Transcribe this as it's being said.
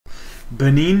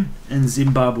Benin and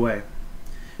Zimbabwe.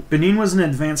 Benin was an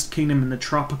advanced kingdom in the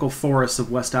tropical forests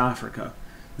of West Africa.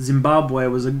 Zimbabwe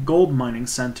was a gold mining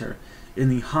center in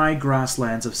the high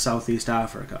grasslands of Southeast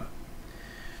Africa.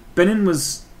 Benin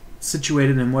was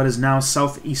situated in what is now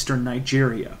southeastern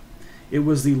Nigeria. It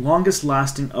was the longest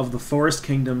lasting of the forest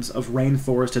kingdoms of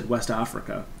rainforested West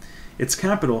Africa. Its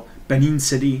capital, Benin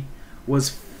City, was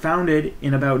founded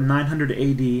in about 900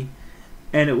 AD,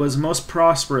 and it was most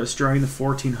prosperous during the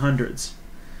 1400s.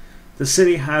 The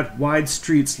city had wide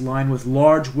streets lined with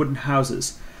large wooden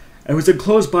houses, and was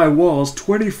enclosed by walls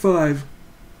 25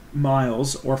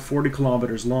 miles or 40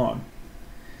 kilometers long.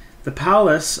 The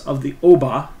palace of the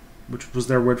Oba, which was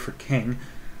their word for king,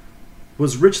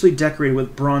 was richly decorated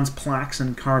with bronze plaques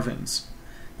and carvings.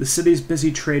 The city's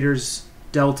busy traders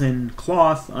dealt in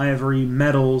cloth, ivory,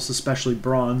 metals, especially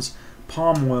bronze,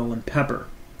 palm oil, and pepper.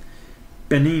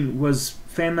 Benin was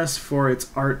famous for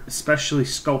its art, especially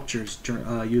sculptures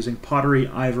using pottery,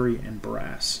 ivory, and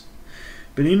brass.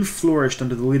 Benin flourished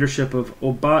under the leadership of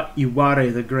Oba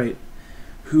Iware the Great,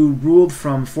 who ruled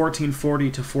from 1440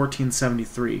 to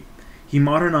 1473. He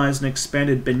modernized and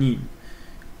expanded Benin.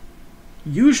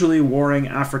 Usually warring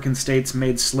African states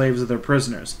made slaves of their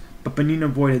prisoners, but Benin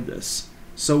avoided this.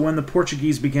 So when the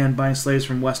Portuguese began buying slaves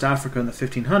from West Africa in the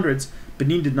 1500s,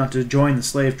 Benin did not join the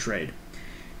slave trade.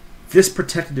 This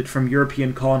protected it from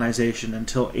European colonization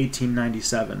until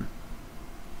 1897.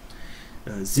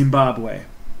 Zimbabwe.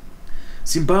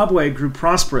 Zimbabwe grew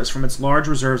prosperous from its large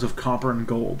reserves of copper and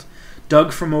gold.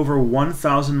 Dug from over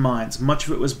 1,000 mines, much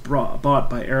of it was bought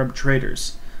by Arab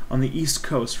traders on the east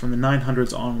coast from the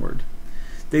 900s onward.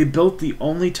 They built the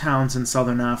only towns in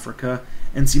southern Africa,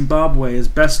 and Zimbabwe is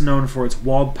best known for its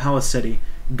walled palace city,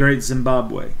 Great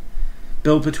Zimbabwe,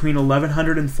 built between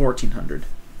 1100 and 1400.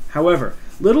 However,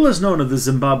 little is known of the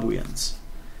Zimbabweans.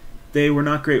 They were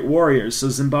not great warriors, so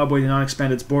Zimbabwe did not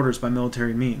expand its borders by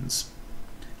military means.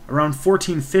 Around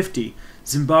 1450,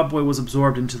 Zimbabwe was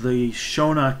absorbed into the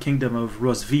Shona kingdom of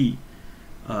Rosvi,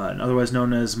 otherwise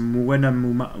known as Mwena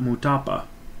Mutapa,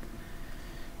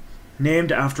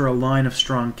 named after a line of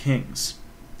strong kings.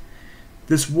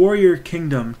 This warrior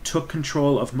kingdom took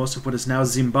control of most of what is now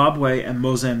Zimbabwe and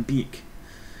Mozambique.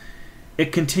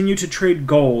 It continued to trade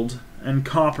gold and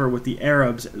copper with the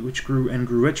Arabs, which grew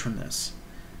rich from this.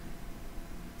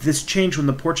 This changed when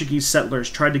the Portuguese settlers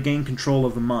tried to gain control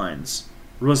of the mines.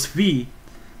 Rosvi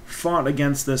fought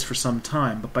against this for some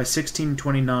time, but by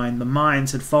 1629 the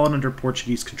mines had fallen under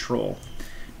Portuguese control.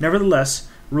 Nevertheless,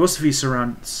 Rosvi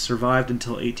survived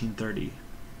until 1830.